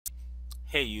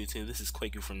Hey YouTube, this is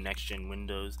Kweku from Next Gen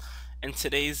Windows, and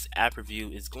today's app review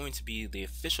is going to be the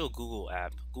official Google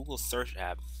app, Google search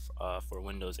app for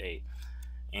Windows 8.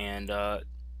 And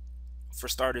for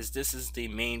starters, this is the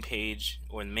main page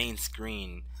or the main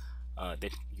screen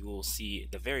that you will see,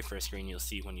 the very first screen you'll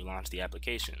see when you launch the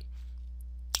application.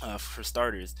 For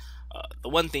starters, the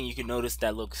one thing you can notice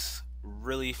that looks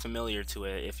really familiar to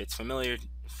it, if it's familiar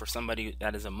for somebody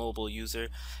that is a mobile user,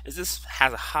 is this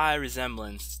has a high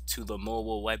resemblance to the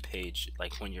mobile web page,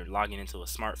 like when you're logging into a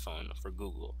smartphone for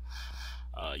Google.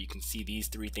 You can see these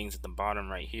three things at the bottom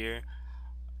right here.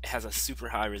 It has a super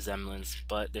high resemblance,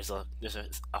 but there's a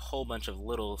whole bunch of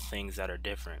little things that are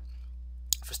different.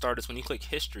 For starters, when you click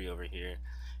history over here,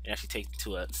 it actually takes you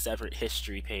to a separate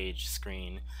history page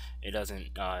screen. It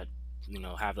doesn't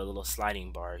have the little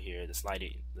sliding bar here, the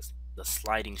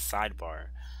sliding sidebar,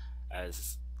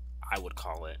 as I would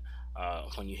call it.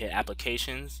 When you hit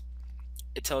applications,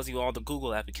 it tells you all the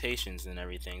Google applications and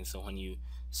everything. So when you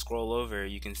scroll over,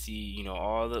 you can see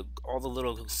all the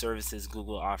little services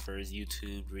Google offers: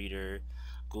 YouTube, Reader,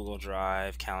 Google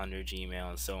Drive, Calendar, Gmail,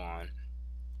 and so on.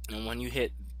 And when you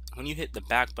hit the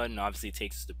back button, obviously it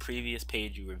takes you to the previous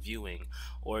page you were viewing,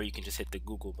 or you can just hit the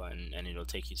Google button and it'll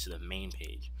take you to the main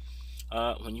page.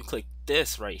 When you click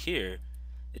this right here,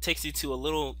 it takes you to a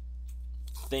little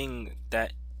thing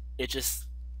that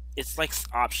it's like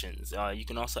options. You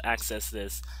can also access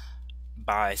this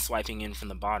by swiping in from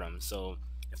the bottom. So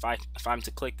if I'm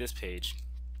to click this page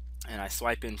and I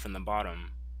swipe in from the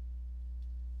bottom,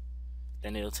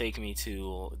 then it'll take me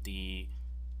to the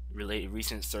related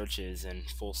recent searches and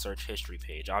full search history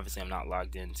page. Obviously I'm not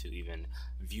logged in to even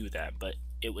view that, but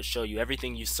it would show you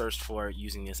everything you searched for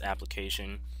using this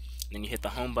application. Then you hit the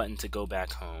home button to go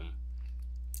back home.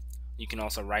 You can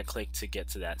also right click to get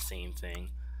to that same thing.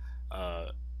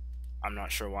 I'm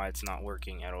not sure why it's not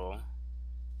working at all.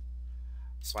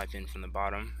 Swipe in from the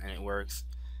bottom and it works.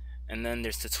 And then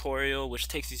there's tutorial, which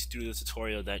takes you through the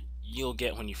tutorial that you'll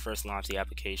get when you first launch the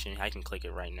application. I can click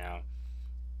it right now.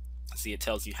 See, it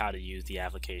tells you how to use the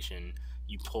application.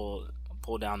 You pull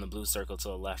down the blue circle to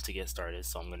the left to get started.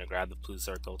 So I'm going to grab the blue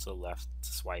circle to the left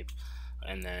to swipe,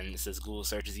 and then it says Google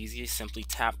search is easy. Simply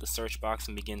tap the search box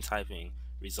and begin typing.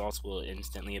 Results will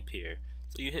instantly appear.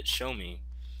 So you hit show me,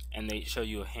 and they show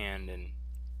you a hand, and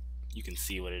you can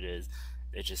see what it is.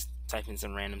 They just type in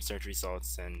some random search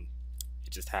results and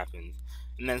it just happens.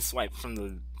 And then swipe from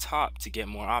the top to get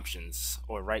more options,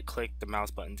 or right click the mouse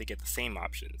button to get the same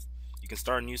options. You can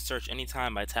start a new search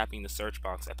anytime by tapping the search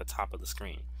box at the top of the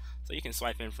screen. So you can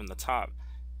swipe in from the top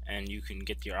and you can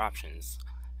get your options.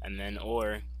 And then,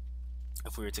 or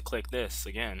if we were to click this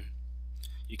again,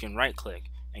 you can right click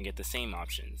and get the same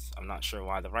options. I'm not sure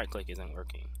why the right click isn't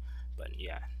working, but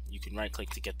yeah, you can right click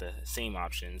to get the same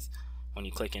options. When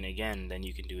you click in again, then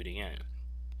you can do it again.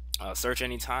 Search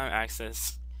anytime,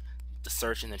 access the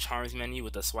search in the charms menu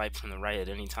with a swipe from the right at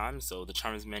any time. So the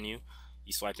charms menu,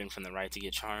 you swipe in from the right to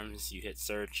get charms, you hit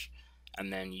search,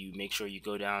 and then you make sure you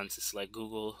go down to select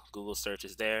Google. Google search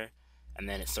is there, and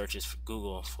then it searches for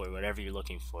Google for whatever you're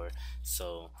looking for.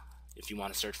 So if you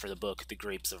want to search for the book The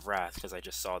Grapes of Wrath, because I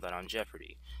just saw that on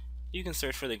Jeopardy, you can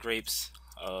search for The Grapes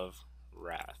of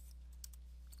Wrath,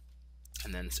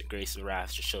 and then the Grapes of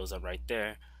Wrath just shows up right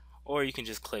there. Or you can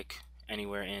just click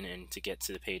anywhere in and to get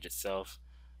to the page itself.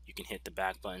 You can hit the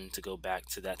back button to go back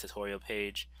to that tutorial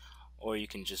page, or you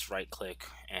can just right click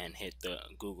and hit the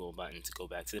Google button to go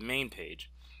back to the main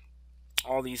page.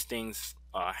 All these things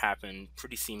happen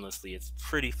pretty seamlessly. It's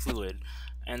pretty fluid,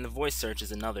 and the voice search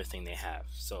is another thing they have.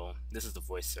 So this is the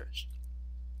voice search.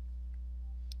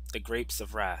 The Grapes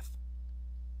of Wrath.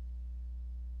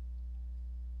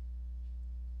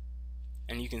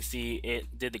 And you can see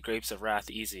it did the Grapes of Wrath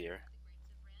easier.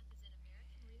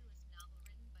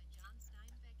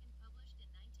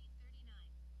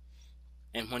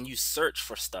 And when you search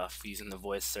for stuff using the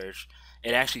voice search,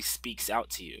 it actually speaks out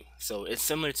to you. So it's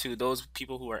similar to those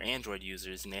people who are Android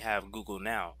users and they have Google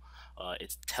Now.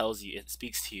 It tells you, it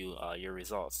speaks to you your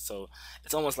results. So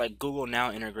it's almost like Google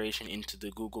Now integration into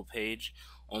the Google page,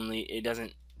 only it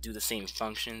doesn't do the same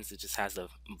functions. It just has the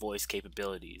voice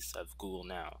capabilities of Google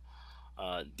Now.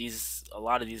 A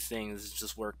lot of these things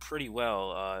just work pretty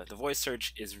well. The voice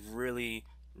search is really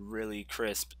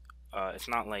crisp. It's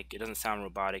not like, it doesn't sound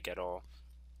robotic at all.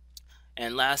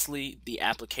 And lastly, the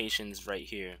applications right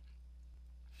here.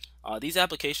 These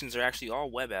applications are actually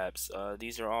all web apps.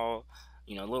 These are all,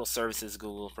 little services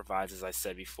Google provides, as I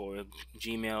said before.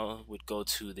 Gmail would go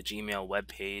to the Gmail web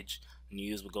page.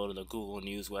 News would go to the Google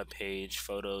News web page.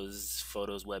 Photos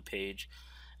web page.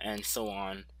 and so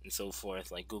on and so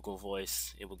forth. Like Google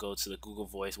Voice, it will go to the Google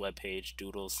Voice webpage.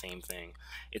 Doodle, same thing.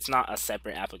 It's not a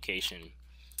separate application.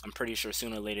 I'm pretty sure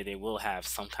sooner or later they will have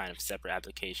some kind of separate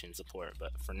application support,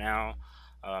 but for now,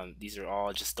 these are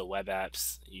all just the web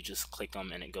apps. You just click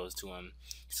them and it goes to them.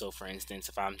 So, for instance,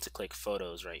 if I'm to click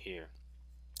Photos right here,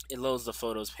 it loads the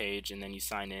Photos page, and then you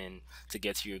sign in to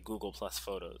get to your Google Plus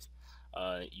Photos.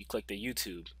 You click the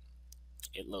YouTube,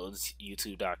 it loads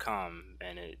YouTube.com,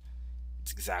 and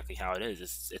it's exactly how it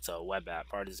is. It's a web app.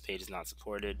 Part of this page is not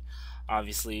supported.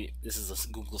 Obviously, this is a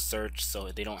Google search,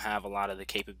 so they don't have a lot of the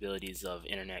capabilities of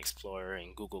Internet Explorer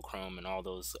and Google Chrome and all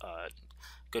those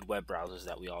good web browsers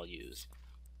that we all use.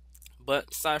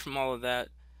 But aside from all of that,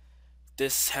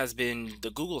 this has been the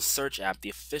Google Search app, the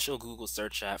official Google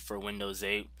Search app for Windows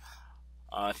 8.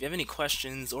 If you have any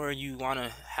questions, or you want to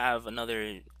have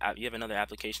you have another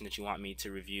application that you want me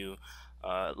to review,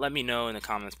 let me know in the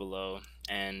comments below,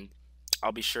 and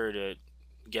I'll be sure to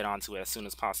get onto it as soon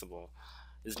as possible.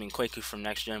 This has been Kweku from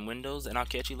Next Gen Windows, and I'll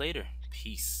catch you later.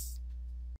 Peace.